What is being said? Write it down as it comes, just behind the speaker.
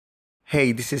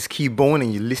Hey, this is Keybone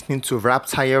and you're listening to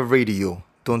Raptire Radio.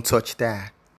 Don't touch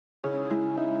that.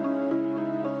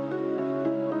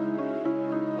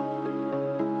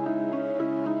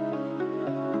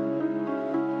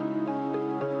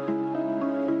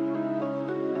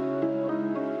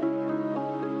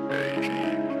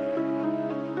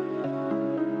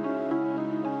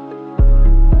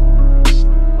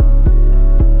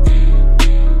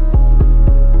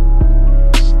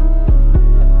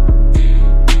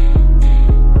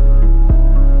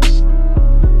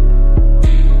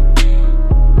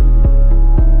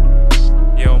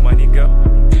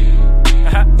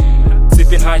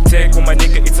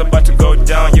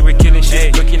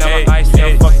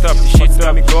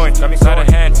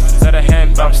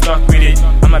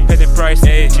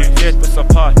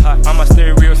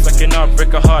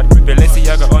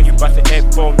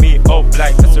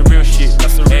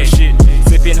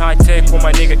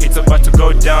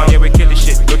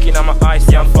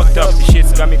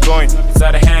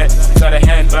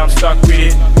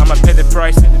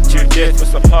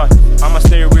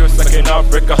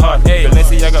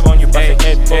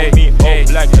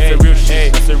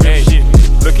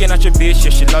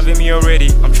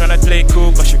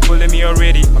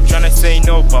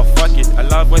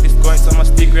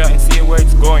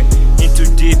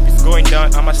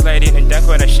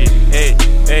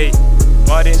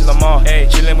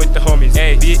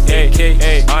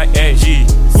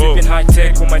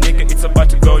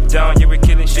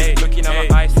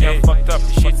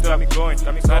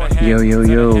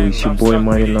 Yo, it's your boy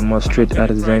Money Lamar straight out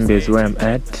of Zambia is where I'm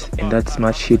at, and that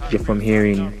smart shit you're from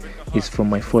hearing is from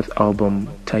my fourth album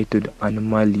titled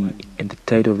Anomaly, and the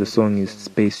title of the song is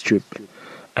Space Trip.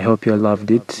 I hope you all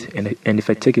loved it, and if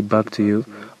I take it back to you,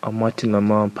 I'm Martin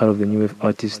Lamar, I'm part of the new wave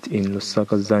artist in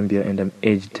Lusaka, Zambia, and I'm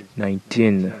aged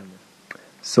 19.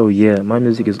 So yeah, my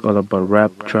music is all about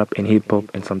rap, trap, and hip-hop,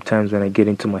 and sometimes when I get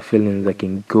into my feelings I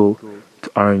can go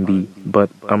to R&B, but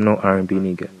I'm no R&B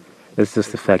nigga. That's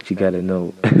just the fact you gotta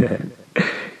know.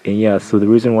 And yeah, so the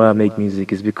reason why I make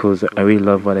music is because I really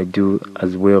love what I do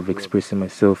as a way of expressing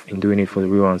myself and doing it for the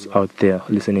real ones out there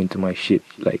listening to my shit.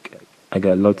 Like, I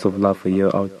got lots of love for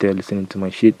you out there listening to my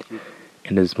shit,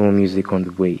 and there's more music on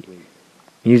the way.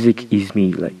 Music is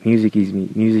me, like music is me,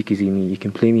 music is in me. You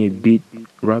can play me a beat,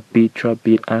 rap beat, trap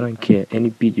beat, I don't care. Any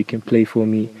beat you can play for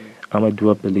me, I'ma do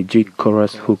up a legit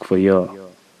chorus hook for y'all.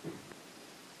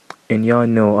 And y'all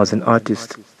know, as an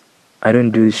artist, I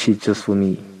don't do this shit just for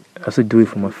me. I also do it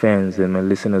for my fans and my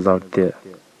listeners out there.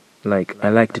 Like, I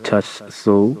like to touch a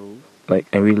soul. Like,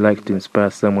 I really like to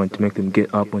inspire someone to make them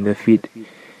get up on their feet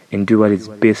and do what is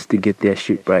best to get their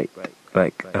shit right.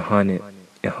 Like,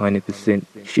 100%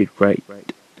 shit right.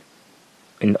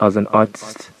 And as an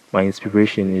artist, my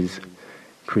inspiration is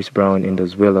Chris Brown and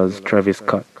as well as Travis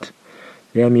Scott.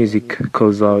 Their music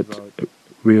goes out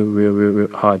real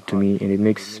hard to me, and it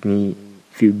makes me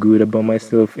feel good about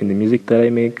myself and the music that I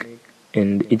make,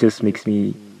 and it just makes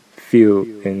me feel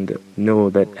and know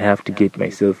that I have to get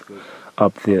myself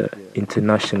up there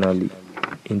internationally,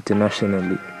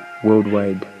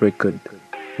 worldwide record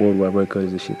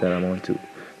is the shit that I'm on to.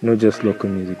 Not just local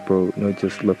music, bro, not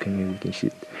just local music and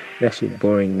shit. That shit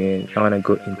boring, man. I wanna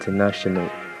go international,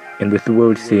 and with the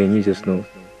world saying, you just know,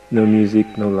 no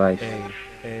music, no life.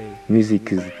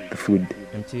 Music is the food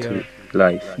to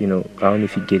life, you know. I don't know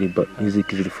if you get it, but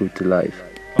music is the food to life.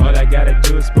 All I gotta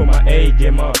do is put my A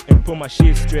game up and put my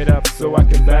shit straight up so I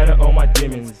can battle all my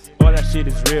demons. All that shit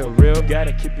is real.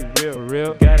 Gotta keep it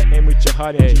real. Gotta aim with your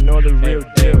heart and you know the real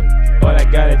deal. All I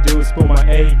gotta do is put my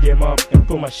A game up and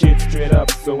put my shit straight up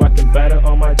so I can battle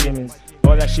all my demons.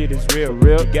 All that shit is real.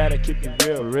 Gotta keep it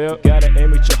real. Gotta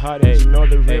aim with your heart and you know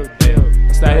the real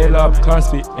deal. Style up,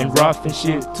 constant and rough and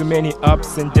shit. Too many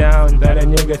ups and downs that a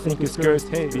nigga think is cursed.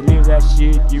 Hey, believe that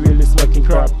shit, you really smoking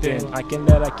crap then. I can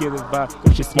let her kill the vibe,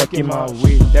 cause she smoking my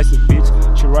weed. That's a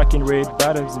bitch, she rocking red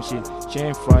bottoms and shit. She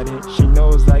ain't fighting, she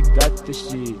knows I got the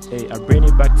shit. Hey, I bring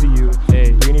it back to you,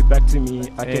 hey, bring it back to me.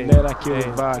 I can let her kill the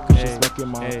vibe, cause she smoking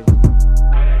my weed.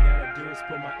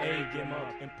 Put my A game up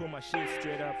and put my shit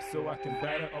straight up so I can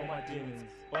battle all my demons.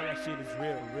 All that shit is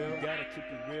real. Gotta keep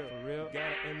it real.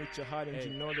 Gotta aim with your heart and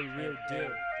you know the real deal.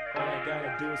 All I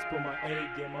gotta do is put my A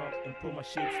game up and put my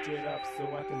shit straight up so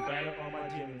I can battle all my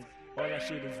demons. All that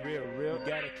shit is real.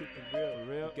 Gotta keep it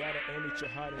real. Gotta aim with your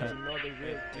heart and you know the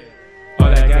real deal.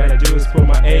 All I gotta do is put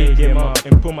my A game up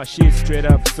and put my shit straight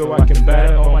up so I can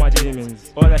battle all my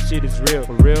demons. All that shit is real,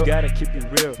 for real. Gotta keep it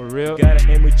real, for real. Gotta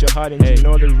aim with your heart and you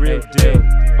know the real deal.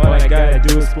 All I gotta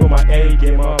do is put my A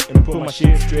game up and put my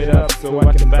shit straight up so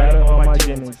I can battle all my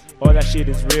demons. All that shit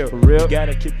is real, for real.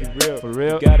 Gotta keep it real, for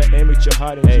real. Gotta aim with your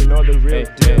heart and you know the real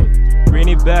deal. Bring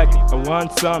it back, I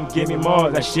want some, give me more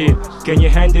of that shit. Can you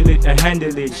handle it? I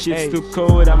handle it. Shit's too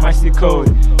cold, I'm icy cold.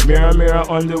 Mirror, mirror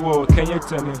on the wall, can you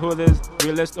tell me who is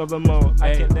realest of them all?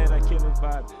 I can let I kill the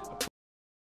vibe.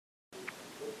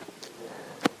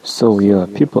 So yeah,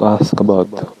 people ask about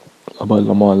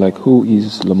Lamar, like who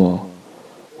is Lamar?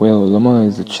 Well, Lamar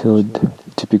is a chilled,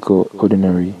 typical,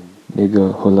 ordinary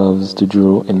nigga who loves to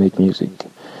draw and make music.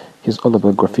 He's all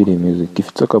about graffiti music. If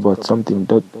you talk about something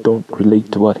that don't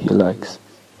relate to what he likes,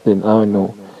 then I don't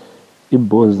know, it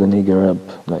bores the nigga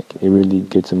rap, like it really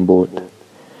gets him bored.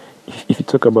 If you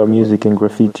talk about music and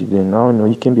graffiti, then I don't know,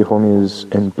 you can be homies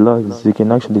and bloods. You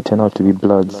can actually turn out to be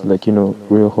bloods, like, you know,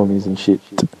 real homies and shit.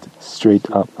 Straight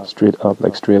up,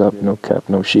 like straight up, no cap,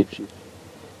 no shit.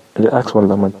 And they ask what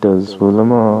Lamar does. Well,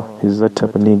 Lamar is that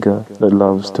type of nigga that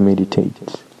loves to meditate,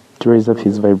 to raise up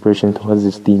his vibration towards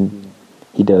his theme.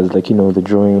 He does, like, you know, the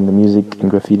drawing, the music,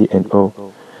 and graffiti, and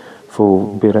all,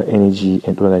 for better energy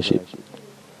and all that shit.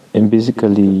 And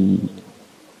basically,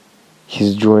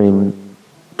 he's drawing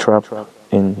trap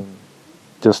and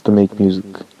just to make music.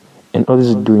 And all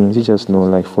he's doing, he just know,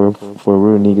 like, for a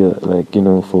real nigga, like, you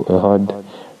know, for a hard,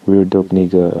 real dope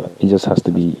nigga, he just has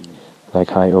to be, like,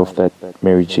 high off that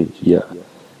Mary shit, yeah,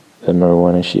 that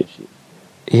marijuana shit.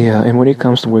 Yeah, and when it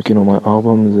comes to working on my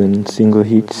albums and single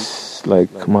hits,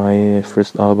 like my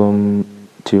first album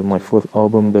to my fourth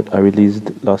album that I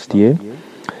released last year,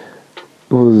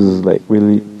 it was like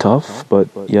really tough, but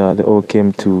yeah, they all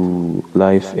came to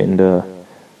life, and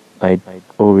I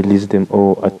all released them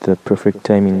all at the perfect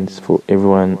timings for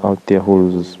everyone out there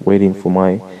who's waiting for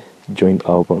my joint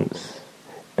albums.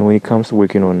 And when it comes to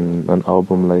working on an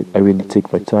album, like, I really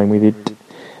take my time with it.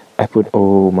 I put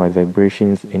all my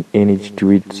vibrations and energy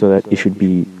to it so that it should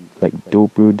be like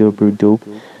dope, real dope.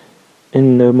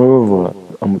 And moreover,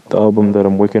 the album that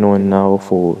I'm working on now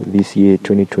for this year,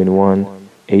 2021,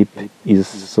 Ape, is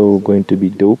so going to be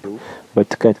dope. But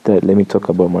to catch that, let me talk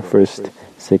about my first,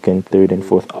 second, third, and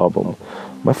fourth album.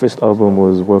 My first album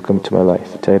was Welcome to My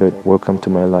Life, titled Welcome to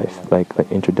My Life, like the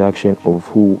introduction of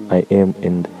who I am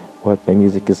and what my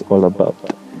music is all about.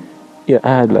 Yeah, I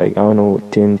had like, I don't know,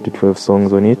 10 to 12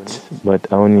 songs on it,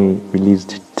 but I only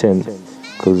released 10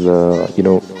 because, you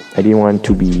know, I didn't want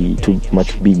to be too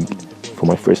much big for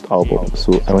my first album,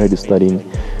 so I wanted to start in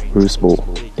real small,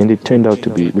 and it turned out to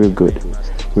be real good.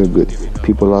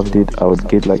 People loved it. I would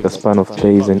get like a span of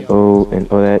plays and all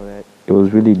that. It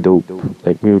was really dope,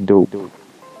 like real dope.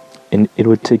 And it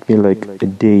would take me like a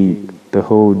day, the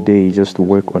whole day, just to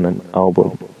work on an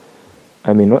album.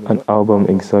 I mean, not an album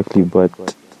exactly,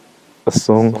 but a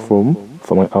song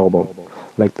for my album.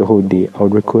 Like the whole day, I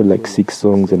would record like 6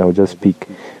 songs, and I would just pick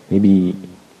maybe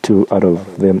 2 out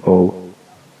of them all,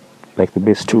 like the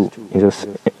best 2,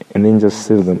 and then just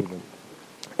save them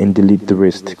and delete the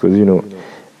rest, because, you know,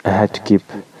 I had to keep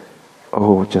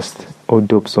all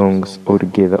dope songs all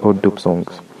together, all dope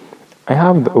songs. I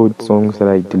have the old songs that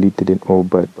I deleted and all,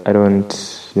 but I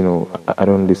don't, you know, I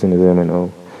don't listen to them and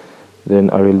all. Then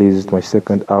I released my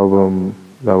second album,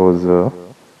 that was A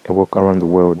Walk Around the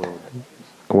World.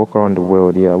 A Walk Around the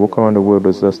World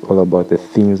was just all about the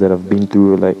things that I've been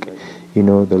through, like, you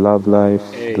know, the love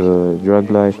life, the drug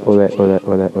life, all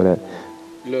that.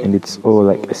 And it's all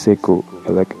like a circle,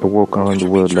 like a walk around the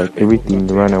world, like everything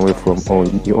you run away from,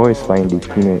 you always find it,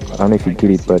 you know. I don't know if you get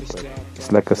it, but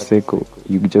it's like a circle.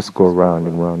 You just go round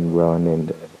and round and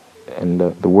round, and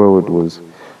the world was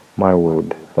my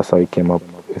world. That's how it came up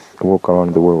with A Walk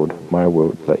Around the World, my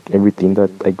world. Like everything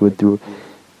that I go through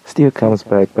still comes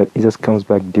back, but it just comes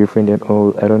back different and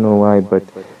all. I don't know why, but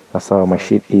that's how my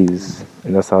shit is,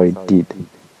 and that's how it did.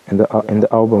 And the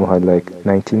album had like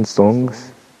 19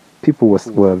 songs. People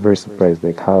were very surprised,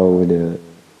 like how would a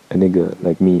nigga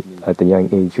like me at a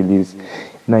young age release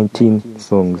 19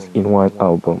 songs in one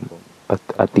album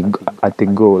at the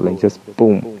go, like just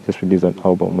boom, just release an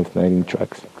album with 19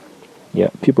 tracks. Yeah,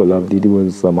 people loved it. It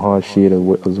was some hard shit as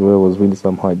well. It was really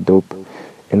some hard dope.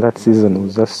 And that season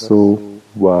was just so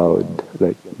wild,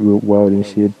 like real wild and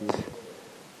shit.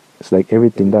 It's like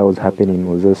everything that was happening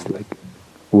was just like,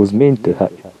 it was meant to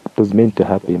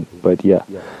happen. But yeah,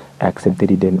 I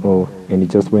accepted it and all, and it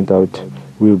just went out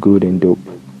real good and dope.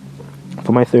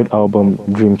 For my third album,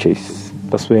 Dream Chase,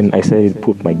 that's when I started to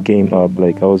put my game up.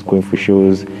 Like I was going for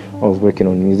shows, I was working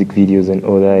on music videos and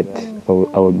all that.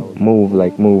 I would move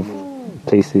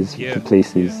places to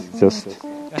places just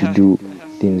to do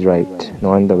things right. No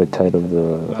wonder the title of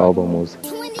the album was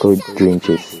called Dream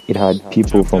Chase. It had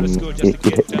people from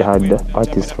it had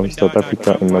artists from South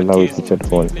Africa and Malawi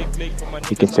featured on.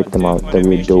 You can check them out, they're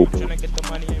really dope.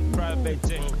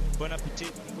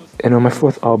 And on my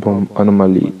fourth album,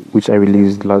 Anomaly, which I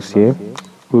released last year,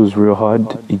 it was real hard.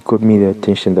 It got me the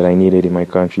attention that I needed in my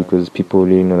country because people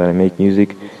really know that I make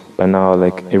music. But now,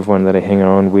 like, everyone that I hang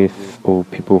around with or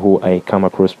people who I come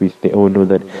across with, they all know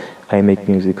that I make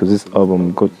music because this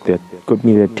album got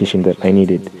me the attention that I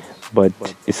needed. But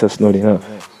it's just not enough.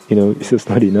 It's just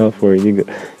not enough for a nigga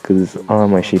because all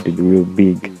my shit is real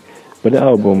big. But the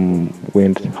album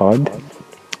went hard.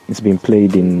 It's been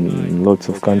played in lots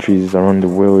of countries around the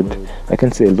world. I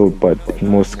can't say a lot, but in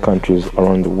most countries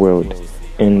around the world.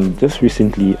 And just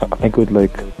recently, I got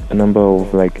like a number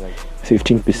of like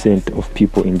 15% of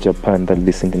people in Japan that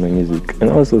listen to my music. And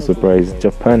I was so surprised.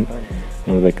 Japan,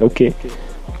 I was like, okay,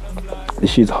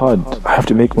 this shit's hard. I have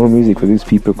to make more music for these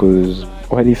people because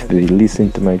what if they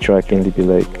listen to my track and they be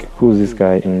like, who's this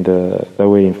guy? And they're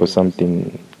waiting for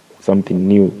something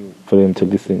new for them to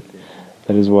listen.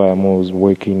 That is why I'm always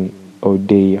working all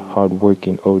day, hard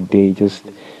working all day, just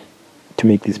to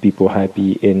make these people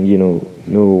happy and,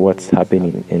 know what's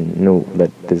happening and know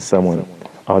that there's someone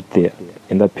out there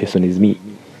and that person is me.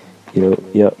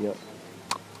 Yeah.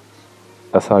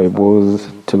 That's how it was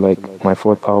to like my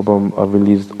fourth album. I've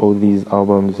released all these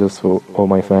albums just for all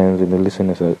my fans and the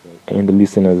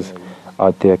listeners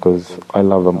out there because I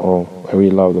love them all. I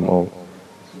really love them all.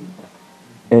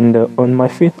 And on my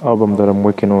fifth album that I'm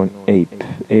working on,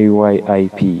 AYP,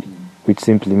 A-Y-I-P, which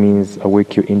simply means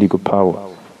Awake Your Indigo Power.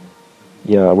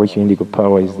 Yeah, Awake Your Indigo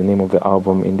Power is the name of the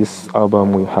album. In this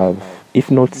album we have, if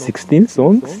not 16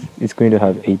 songs, it's going to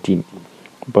have 18.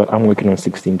 But I'm working on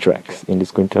 16 tracks and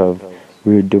it's going to have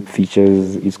real dope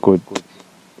features. It's got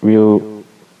real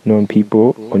known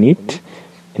people on it.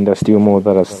 And there's still more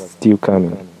that are still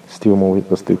coming. It's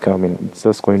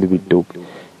just going to be dope.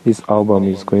 This album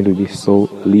is going to be so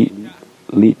lit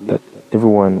that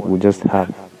everyone will just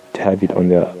have to have it on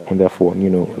their phone,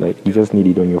 like you just need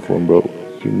it on your phone, bro.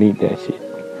 You need that shit.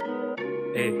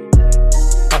 Hey.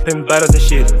 Popping bottles and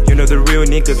shit, the real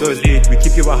niggas always lit. We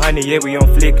keep you 100, yeah, we on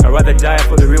flick. I'd rather die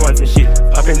for the real ones and shit.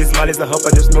 Popping this malice, I hope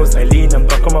I just know Eileen, I'm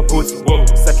back on my boots. Whoa,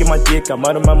 sucking my dick, I'm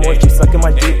out of my mode. She sucking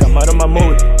my dick, I'm out of my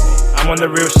mode. I'm on the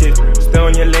real shit, stay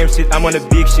on your lame shit, I'm on the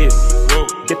big shit. Whoa.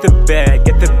 Get the bag,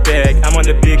 I'm on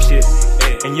the big shit.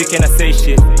 And you cannot say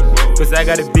shit, cause I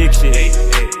got a big shit.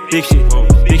 Big shit.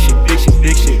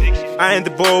 I ain't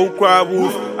the boy who cry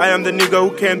wolf. I am the nigga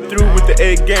who came through with the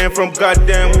A game from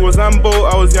goddamn. We was humble,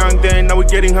 I was young then. Now we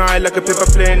getting high like a paper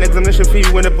plane. Examination fee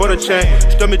when the border chain.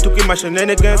 She told me to keep my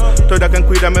shenanigans. Told I can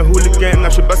quit, I'm a hooligan. I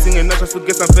should be singing not just to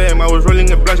get some fame. I was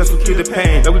rolling a blunt just to kill the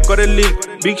pain. Now we got a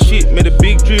leak, big shit, made a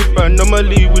big drip.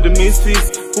 Anomaly with the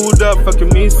misfits. Pulled up,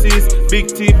 fucking misses. Big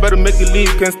T, better make it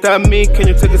leave. Can't stop me, can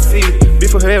you take a seat?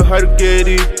 Before hell, how to get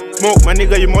it? Smoke, my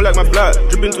nigga, you more like my blood.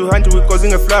 Dripping too high, we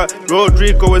causing a flood.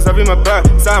 Rodrigo always having my back.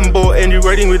 Sambo, and you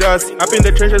riding with us. Up in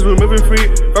the trenches, we're moving free.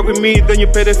 Fuck with me, then you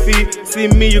pay the fee. See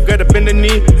me, you gotta bend the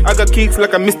knee. I got kicks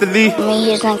like I'm Mr. Lee. Me,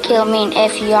 he's gonna kill me and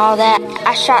F you, all that.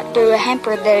 I shot through a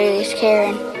hamper that he was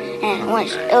carrying. And it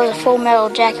was a full metal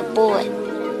jacket bullet.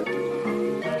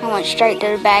 I went straight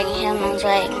to the bag of him and was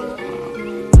like...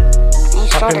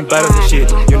 Popping bottles and shit,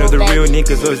 the real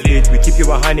niggas always lit. We keep you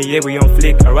 100, yeah, we on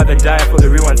flick. I'd rather die for the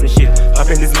real ones and shit.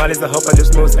 Popping this malice, I hope I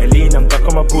just know Eileen, I'm back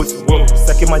on my boots. Whoa,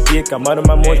 sucking my dick, I'm out of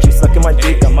my mode. She sucking my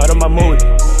dick, I'm out of my mode.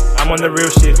 I'm on the real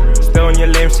shit, stay on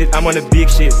your lame shit, I'm on the big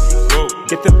shit. Whoa,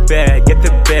 get the bag,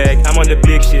 I'm on the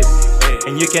big shit.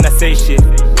 And you cannot say shit,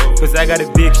 cause I got a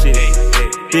big shit.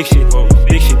 Big shit.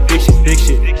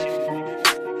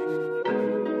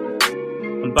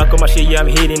 Back on my shit, yeah, I'm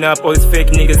heating up. All these fake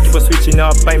niggas keep on switching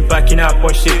up. I'm backing up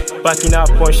on shit,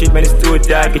 man, it's do or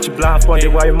die. Get you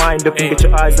blindfolded while your mind up and get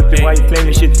your eyes open while you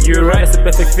claiming shit. You're right, it's a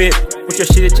perfect fit. Put your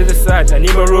shit to the side. I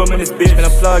need more room in this bitch, man,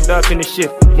 I'm plugged up in this shit.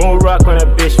 More rock on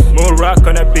that bitch.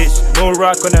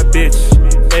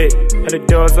 Hey, had the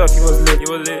doors up, he was lit.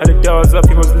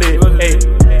 Hey.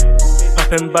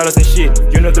 Popping bottles and shit,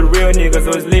 the real niggas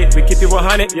always lit. We keep it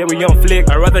 100, yeah, we on flick.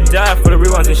 I'd rather die for the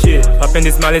real ones and shit. Popping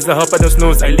this malice, I hope I don't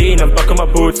snooze. Eileen, I'm back on my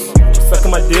boots. She sucking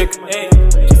my dick, hey.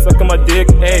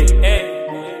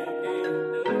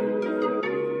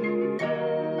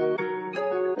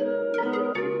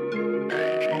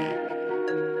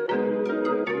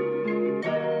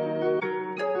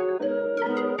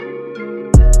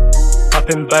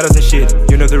 Popping bottles and shit.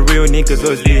 You know the real niggas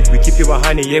always lit. We keep you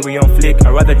 100, yeah, we on flick.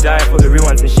 I'd rather die for the real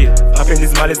ones and shit. Popping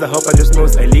these mollies, I hope I just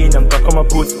knows. I lean, I'm back on my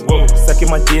boots. Whoa, sucking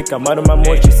my dick, I'm out of my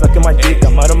mode. She sucking my dick,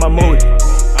 I'm out of my mode.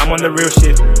 I'm on the real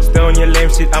shit. Stay on your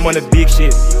lame shit, I'm on the big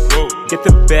shit. Whoa, get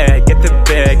the bag,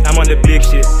 I'm on the big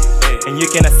shit. And you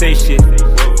cannot say shit,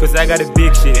 cause I got a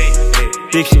big shit.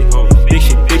 Big shit, big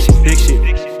shit, big shit, big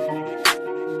shit.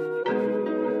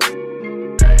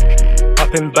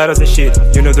 Popping bottles and shit.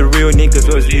 You know the real niggas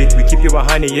always lit. We keep you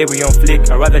 100, yeah, we on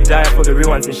flick. I'd rather die for the real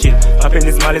ones and shit. Popping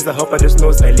these mollies, I hope I just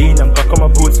knows. I lean, I'm back on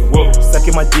my boots. Whoa,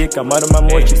 sucking my dick, I'm out of my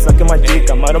mode. She sucking my dick,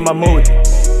 I'm out of my mood.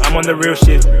 I'm on the real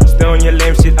shit. Stay on your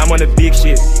lame shit, I'm on the big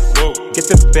shit. Whoa, get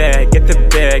the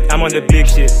bag, I'm on the big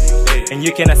shit. And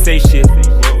you cannot say shit,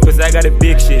 cause I got a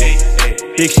big shit.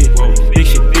 Big shit, big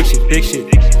shit, big shit, big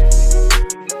shit.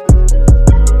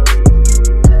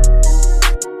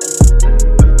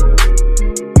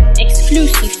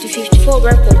 Exclusive to 54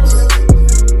 Records.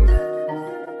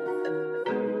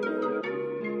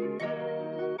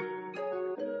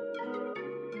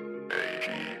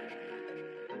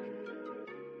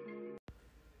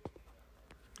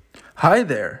 Hi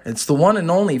there, it's the one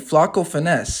and only Flacco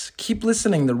Finesse. Keep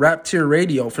listening to Rap Tier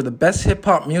Radio for the best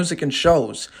hip-hop music and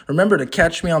shows. Remember to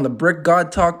catch me on the Brick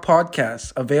God Talk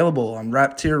podcast, available on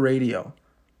Rap Tier Radio.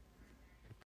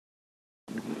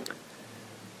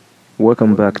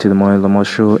 Welcome back to the Mario Lamar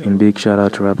Show, and big shout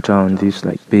out to Rap Town. This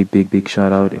big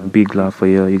shout out and big love for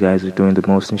you. You guys are doing the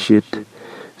most and shit.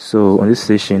 So on this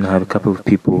session, I have a couple of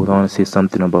people who want to say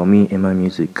something about me and my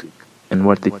music and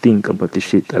what they think about the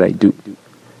shit that I do.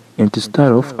 And to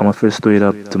start off, I'm gonna first throw it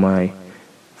up to my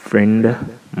friend,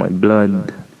 my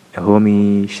blood, a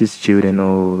homie. She's chilled and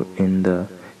all, and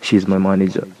she's my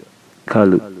manager,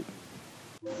 Kalu.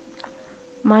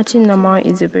 Martin Lamar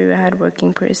is a very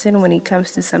hardworking person when it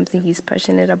comes to something he's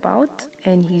passionate about,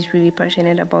 and he's really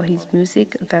passionate about his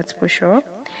music, that's for sure.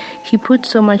 He puts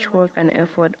so much work and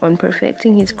effort on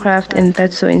perfecting his craft, and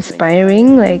that's so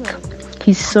inspiring.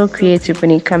 He's so creative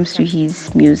when it comes to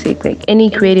his music.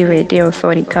 Any creative idea or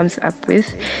thought he comes up with,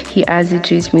 he adds it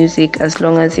to his music as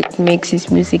long as it makes his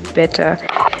music better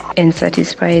and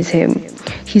satisfies him.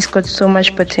 He's got so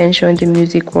much potential in the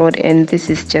music world, and this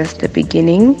is just the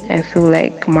beginning. I feel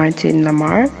like Martin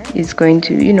Lamar is going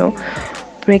to,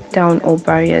 break down all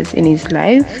barriers in his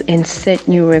life and set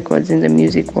new records in the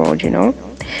music world,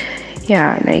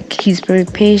 Yeah, he's very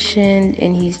patient,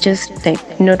 and he's just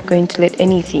not going to let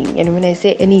anything, and when I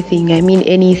say anything, I mean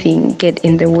anything, get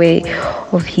in the way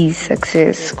of his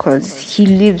success, because he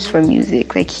lives for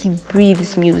music. He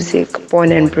breathes music,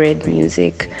 born and bred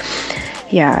music.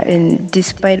 Yeah, and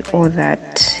despite all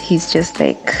that, he's just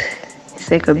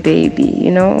he's like a baby,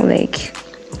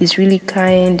 he's really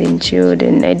kind and chilled,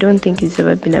 and I don't think he's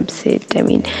ever been upset. I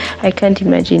mean, I can't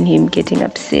imagine him getting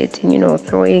upset and,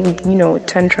 throwing,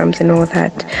 tantrums and all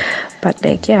that. But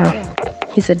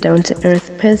he's a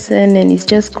down-to-earth person, and he's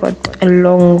just got a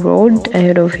long road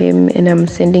ahead of him, and I'm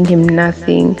sending him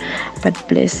nothing but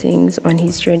blessings on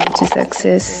his journey to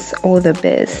success. All the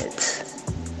best.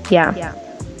 Yeah.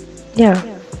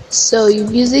 So your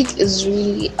music is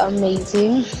really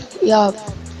amazing. Yeah.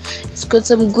 It's got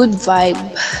some good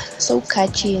vibe, so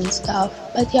catchy and stuff.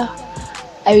 But yeah,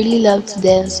 I really love to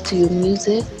dance to your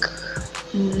music.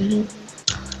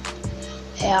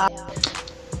 Yeah.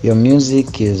 Your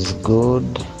music is good.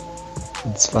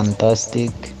 It's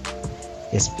fantastic.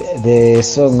 The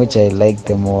song which I like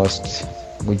the most,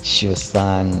 which you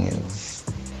sang, is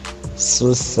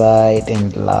Suicide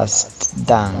and Last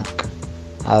Dunk.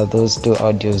 Those two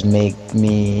audios make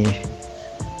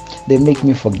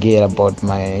me forget about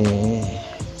my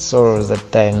sorrows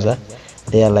at times.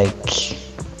 They are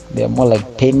more like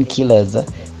painkillers.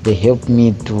 They help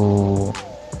me to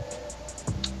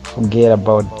forget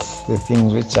about the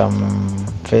things which I'm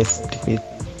faced with.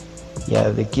 Yeah,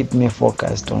 they keep me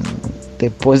focused on the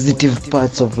positive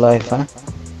parts of life.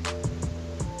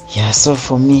 Yeah, so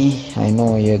for me, I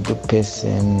know you're a good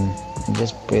person. I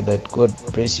just pray that God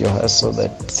bless your heart so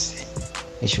that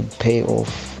it should pay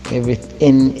off.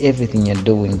 Everything you're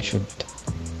doing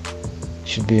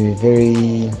should be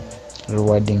very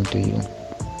rewarding to you.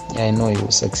 Yeah, I know you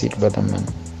will succeed, brother man.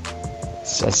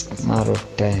 It's just a matter of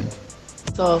time.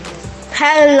 So,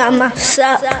 hello,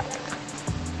 Masa.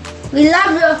 We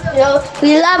love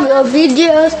your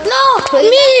videos. No,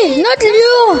 me, not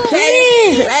you.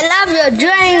 Me. I love your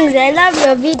drawings. I love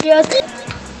your videos.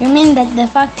 You mean that the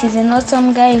fact he's an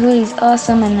awesome guy who is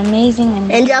awesome and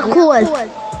amazing and you're cool. What?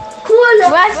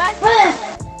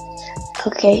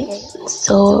 Okay,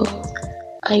 so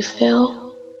I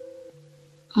feel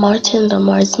Martin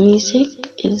Lamar's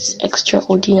music is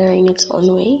extraordinary in its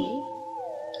own way.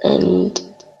 and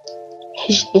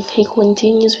if he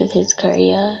continues with his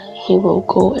career, he will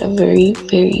go a very,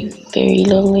 very, very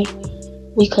long way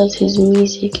because his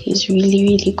music is really,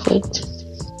 really good.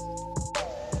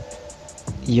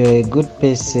 You're a good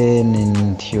person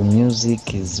and your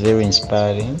music is very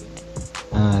inspiring.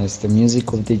 It's the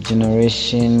music of the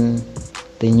generation,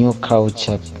 the new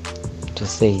culture to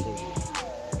say.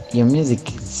 Your music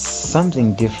is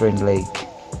something different, like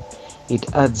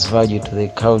it adds value to the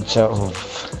culture of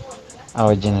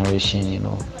our generation, you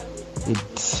know.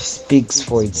 It speaks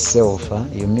for itself.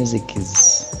 Your music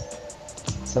is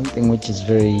something which is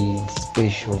very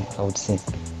special, I would say.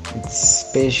 It's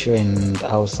special and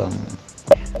awesome.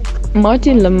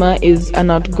 Martin Lemar is an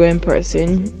outgoing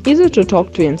person, easy to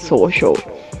talk to in social.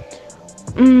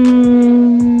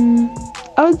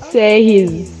 I would say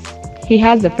he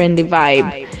has a friendly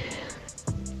vibe.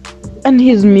 And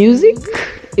his music,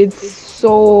 it's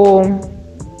so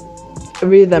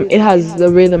rhythm. It has the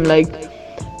rhythm, like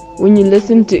when you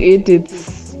listen to it,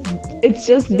 it's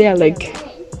just there, like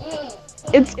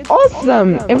it's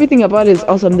awesome. Everything about it is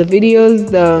awesome. The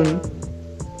videos,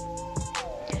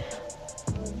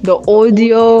 the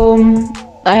audio.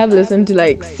 I have listened to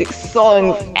like 6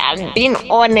 songs and being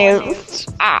honest,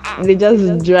 they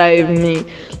just drive me.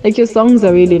 Like, your songs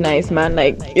are really nice, man.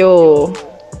 Like, they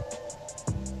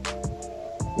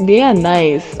are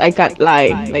nice, I can't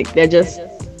lie. Like, they're just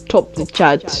top the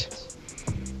chart.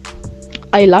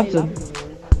 I love them.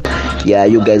 Yeah,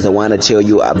 you guys, I want to tell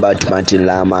you about Martin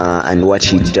Lemar and what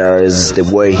he does, the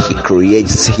way he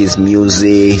creates his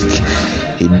music,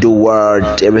 he do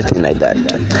word, everything like that.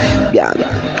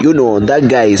 Yeah, you know, that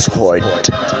guy is hot.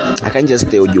 I can just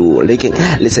tell you, like,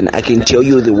 listen, I can tell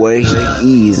you the way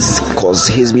he is, because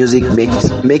his music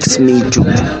makes me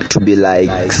to be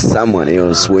like someone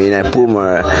else when I put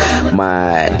my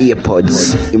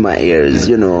earpods in my ears,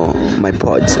 you know, my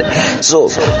pods. So,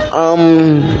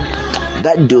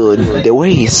 that dude, the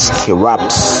way he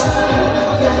raps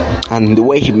and the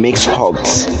way he makes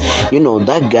hooks, you know,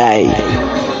 that guy,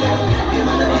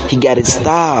 he got a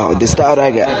style. The style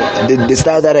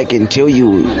that I can tell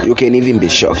you, you can even be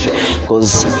shocked,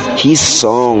 because his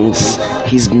songs,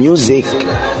 his music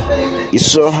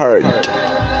is so hard.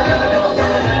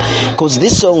 Because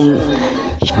this song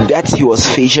that he was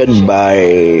featured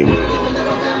by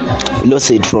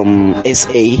Lucid from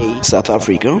SA, South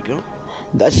Africa,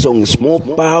 that song is more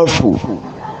powerful,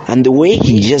 and the way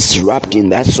he just rapped in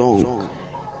that song,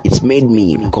 it's made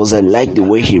me, because I like the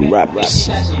way he raps.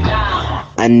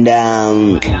 And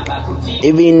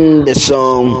even the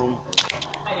song,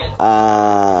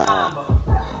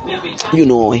 you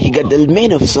know, he got the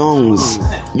many of songs.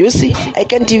 You see, I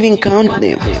can't even count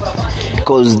them,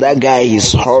 because that guy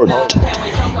is hot.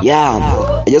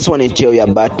 Yeah, I just want to tell you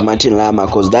about Martin Lemar,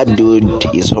 because that dude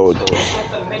is hot.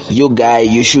 You guys,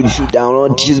 you should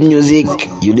download his music.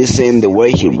 You listen the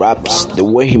way he raps, the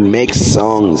way he makes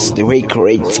songs, the way he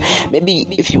creates. Maybe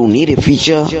if you need a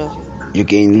feature, you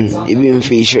can even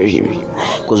feature him.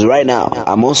 Because right now,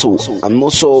 I'm also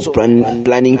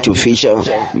planning to feature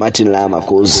Martin Lemar,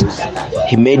 because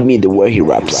he made me the way he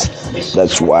raps.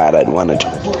 That's why I wanted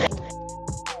to.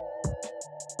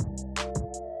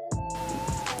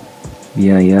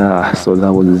 Yeah, so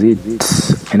that was it.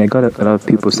 And I got a lot of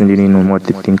people sending in on what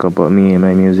they think about me and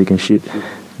my music and shit.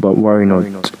 But worry not,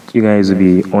 you guys will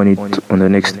be on it on the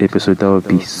next episode. That will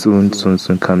be soon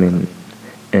coming.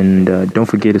 And don't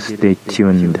forget to stay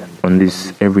tuned on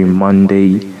this every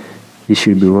Monday. This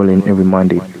should be rolling every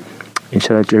Monday. And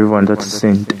shout out to everyone that's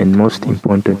sent, and most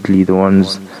importantly, the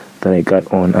ones that I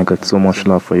got on. I got so much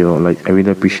love for you. Like, I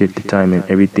really appreciate the time and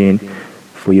everything,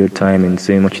 for your time and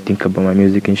saying what you think about my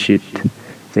music and shit.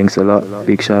 Thanks a lot.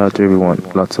 Big shout out to everyone.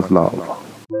 Lots of love.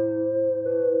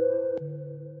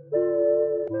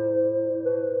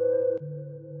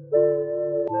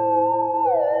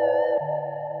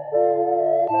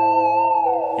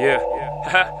 Yeah,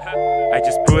 I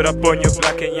just put up on your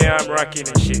block and yeah, I'm rocking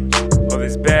and shit. All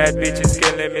these bad bitches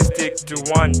can't let me stick to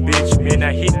one bitch. Man,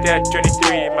 I hit that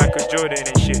 23 Michael Jordan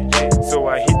and shit. So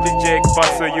I hit the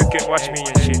jackpot so you can watch me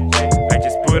and shit. I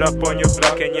just put up on your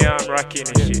block and yeah, I'm rocking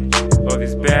and shit. All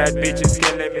these bad bitches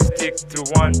can't let me stick to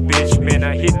one bitch. Man,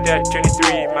 I hit that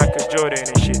 23 Michael Jordan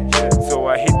and shit. So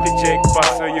I hit the jackpot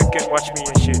so you can watch me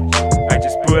and shit. I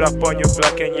just put up on your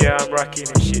block and yeah, I'm rocking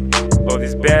and shit. All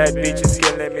these bad bitches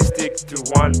can't let me stick to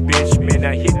one bitch. Man,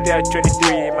 I hit that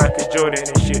 23 Michael Jordan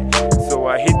and shit. So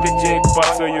I hit the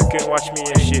jackpot so you can watch me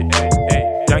and shit.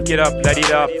 Hey, dunk it up, light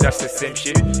it up, that's the same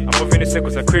shit. I'm moving in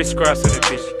circles, I crisscross on the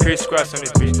bitch. Crisscross on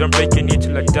this bitch, don't break your knee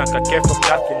till I dunk. I came from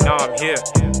nothing, now I'm here.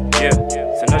 Yeah,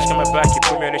 So now she got my back, you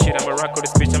put me on the shit. I'm a rock on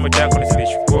this bitch, I'm a jack on this bitch.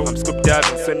 Whoa, I'm scoop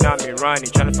diving, tsunami, running,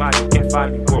 trying to find me, can't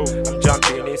find me. Whoa, I'm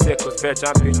jumping in circles, bear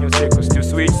jumping in circles. Too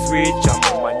sweet, sweet, jump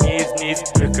on my knees,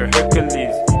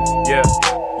 Hercules. Yeah,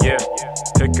 yeah,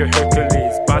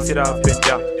 Hercules. Bounce it up and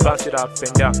down, bounce it up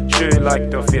and down. Sure you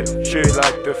like the feel, sure you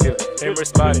like the feel. In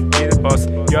responding, be the boss,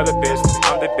 you're the best,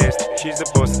 I'm the best. She's the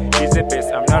boss, he's the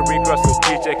best. I'm not Rick Ross with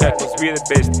DJ Cat, cause we're the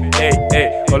best. Hey,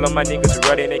 hey, all of my niggas are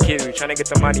riding a kid. We tryna get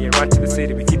the money and run to the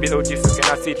city. We keep it OG, so can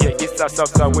I sit here? East side,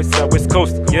 south side, west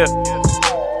coast, yeah.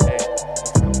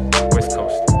 West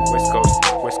coast, west coast,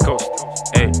 west coast.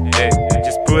 Hey, hey,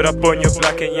 just put up on your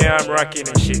block and yeah, I'm rocking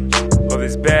and shit. All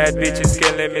these bad bitches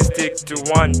can't let me stick to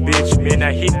one bitch. Man,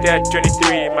 I hit that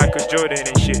 23 Michael Jordan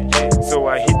and shit. So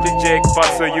I hit the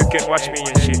jackpot so you can watch me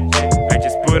and shit. I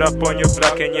just put up on your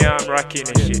block and yeah, I'm rocking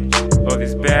and shit. All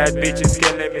these bad bitches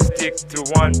can't let me stick to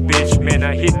one bitch. Man,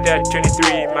 I hit that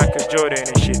 23 Michael Jordan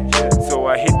and shit. So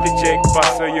I hit the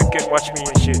jackpot so you can watch me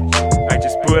and shit. I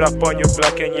just put up on your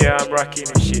block and yeah, I'm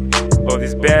rocking and shit. All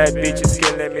these bad bitches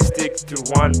can't let me stick to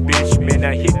one bitch. Man,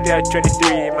 I hit that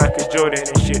 23 Michael Jordan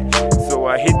and shit. So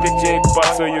I hit the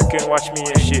jackpot so you can watch me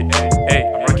and shit. Hey,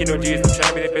 I'm rocking OGs, I'm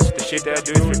trying to be the best with the shit that I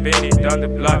do is prevented. Down the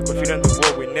block, but feet on the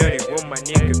wall, we nailed it. With my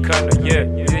nigga, kinda, yeah.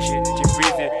 This shit, you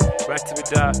breathe it. Right to the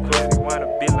die, cause we wanna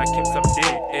be like him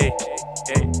someday. Hey,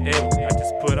 hey, hey, I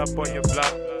just put up on your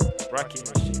block, rocking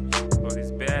and shit. All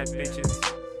these bad bitches.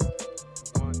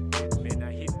 One bitch, man,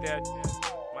 I hit that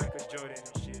Michael Jordan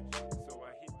and shit. So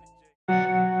I hit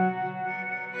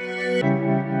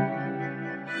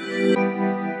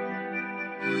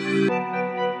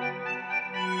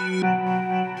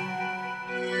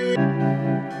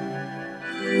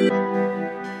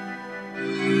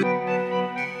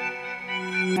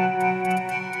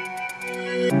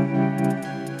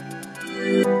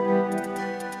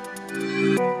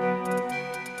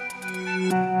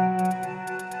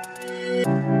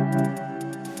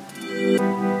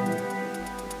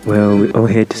Well, we all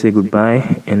had to say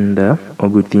goodbye, and all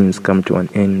good things come to an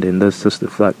end, and that's just the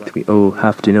fact we all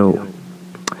have to know.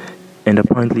 And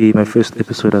apparently, my first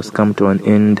episode has come to an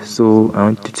end, so I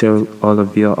want to tell all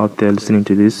of you out there listening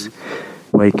to this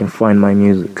where you can find my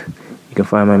music. You can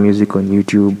find my music on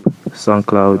YouTube,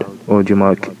 SoundCloud,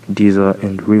 Audiomack, Deezer,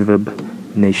 and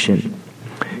Reverb Nation.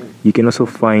 You can also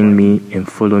find me and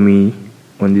follow me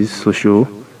on these social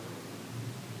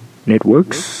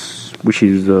networks, which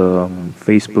is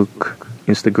Facebook,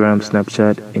 Instagram,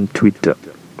 Snapchat, and Twitter.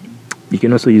 You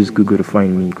can also use Google to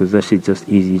find me, because that shit's just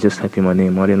easy. You just type in my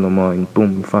name, Martin Lamar, and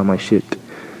boom, you find my shit.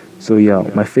 So yeah,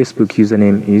 my Facebook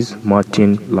username is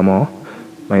Martin Lamar.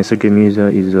 My Instagram user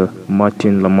is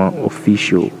Martin Lamar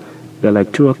Official. There are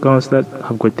like 2 accounts that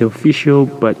have got the official,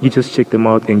 but you just check them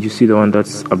out and you see the one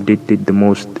that's updated the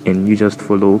most, and you just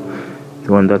follow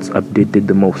the one that's updated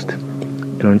the most.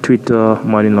 And on Twitter,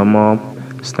 Martin Lamar.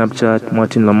 Snapchat,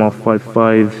 Martin Lamar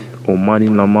 55 or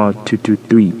Martin Lamar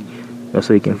 223. That's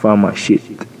how you can find my shit.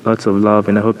 Lots of love,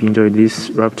 and I hope you enjoyed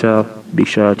this. Rapture, big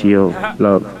shout out to you.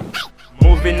 Love.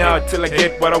 Moving out till I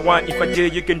get what I want. If I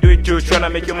did, you can do it too.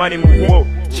 Tryna make your money move. Whoa,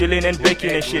 chilling and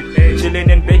baking and shit. Chilling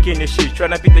and baking and shit.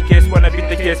 Tryna beat the case, wanna beat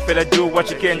the case. Better do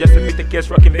what you can just to beat the case.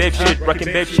 Rocking babe shit,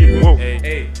 rocking babe shit. Whoa,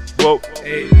 whoa,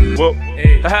 whoa.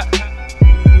 Haha.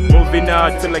 Moving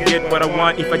out till I get what I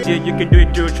want. If I did, you can do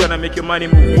it too. Tryna make your money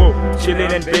move. Whoa,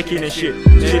 chilling and baking and shit.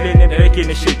 Chilling and baking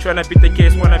and shit. Tryna beat the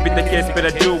case, wanna beat the case.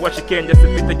 Better do what you can just to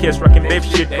beat the case. Rocking babe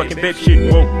shit, rocking babe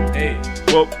shit. Whoa,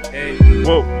 whoa,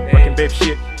 whoa, rocking babe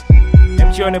shit.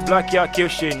 Empty on the block, y'all kill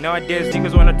shit. Nowadays,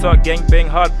 niggas wanna talk gang bang,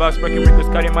 hard box, breaking records,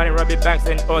 cutting money, rabbit banks,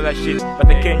 and all that shit. But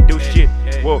they can't do shit.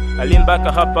 Whoa, I lean back,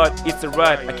 I hop out, it's a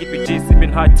ride. I keep it G,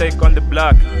 sipping high take on the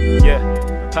block. Yeah.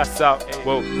 Pass out,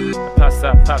 whoa, pass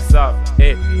out,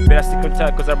 hey, better stick on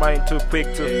tight cause I'm running too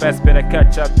quick, too fast, better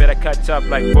catch up,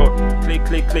 like whoa, click,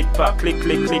 click, click, pop, click,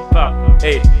 click, click, pop,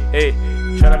 hey, hey,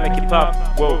 tryna make it pop,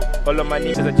 whoa, all of my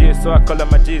niggas are G's, so I call them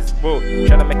my G's, whoa,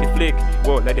 tryna make it flick,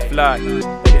 whoa, let it fly,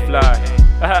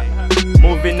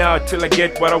 moving out till I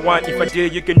get what I want. If I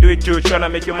did, you can do it too.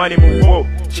 Tryna make your money move. Whoa,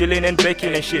 chilling and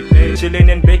baking and shit. Chilling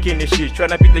and baking and shit.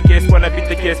 Tryna beat the case, wanna beat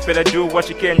the case. Better do what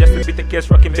you can just to beat the case.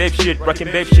 Rocking babe shit,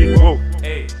 rocking babe shit. Whoa,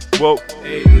 whoa,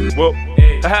 whoa.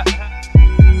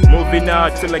 Moving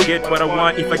out till I get what I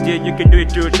want. If I did, you can do it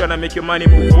too. Tryna make your money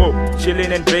move. Whoa,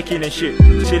 chilling and baking and shit.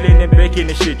 Chilling and baking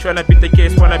and shit. Tryna beat the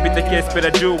case, wanna beat the case. Better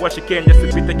do what you can just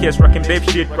to beat the case. Rocking babe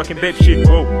shit, rocking babe shit.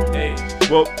 Whoa,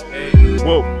 whoa,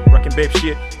 whoa, rocking babe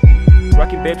shit.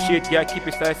 Rocking babe shit, yeah, keep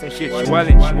it styles and shit. She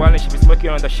wildin', she be smoking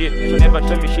on the shit. She never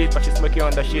tell me shit, but she smoking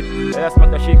on the shit. Let her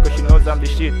smoke the shit, cause she knows I'm the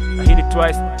shit. I hit it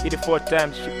twice, hit it 4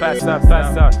 times, she pass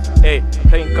out. Hey, I'm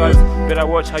playing cards, better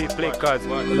watch how you play cards,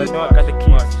 cause I know I got the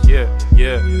keys,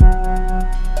 yeah.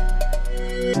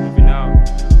 Moving out.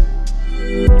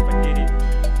 If I did it,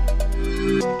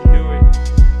 you can do it.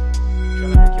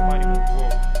 Tryna make your money move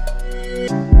forward.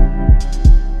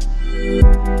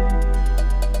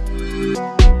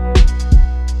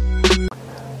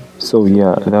 So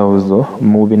yeah, that was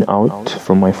Moving Out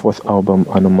from my 4th album,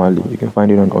 Anomaly. You can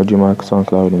find it on Audimac,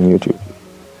 SoundCloud, and YouTube.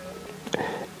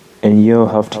 And you'll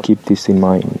have to keep this in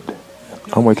mind.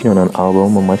 I'm working on an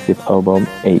album, on my 5th album,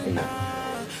 Ape.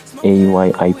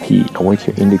 AYIP. I want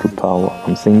your indigo power.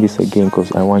 I'm saying this again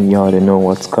because I want y'all to know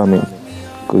what's coming.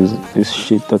 Because this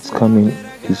shit that's coming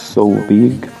is so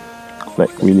big,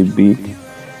 like really big,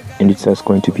 and it's just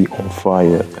going to be on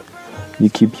fire. You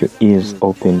keep your ears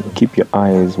open, you keep your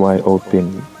eyes wide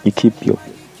open, you keep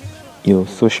your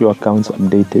social accounts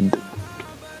updated.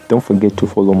 Don't forget to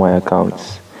follow my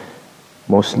accounts,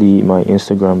 mostly my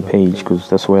Instagram page, because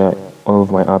that's where all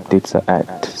of my updates are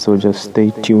at. So just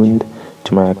stay tuned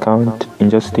to my account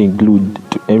and just stay glued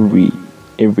to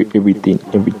everything.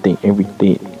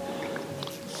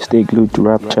 Stay glued to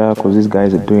Rapture, because these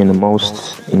guys are doing the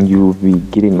most, and you'll be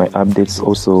getting my updates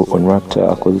also on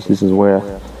Rapture, because this is where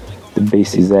the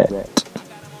base is at.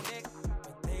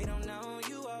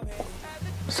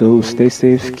 So stay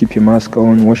safe, keep your mask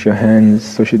on, wash your hands,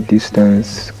 social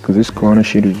distance, because this corona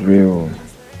shit is real.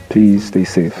 Please stay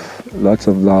safe. Lots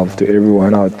of love to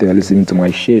everyone out there listening to my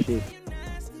shit.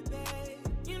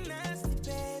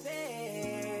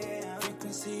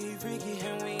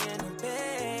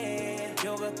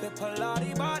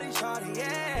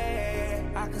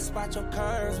 I can spot your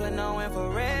curves with no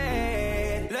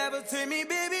infrared. Levitate me,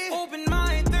 baby. Open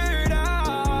my third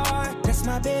eye. That's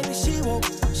my baby, she woke.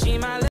 She my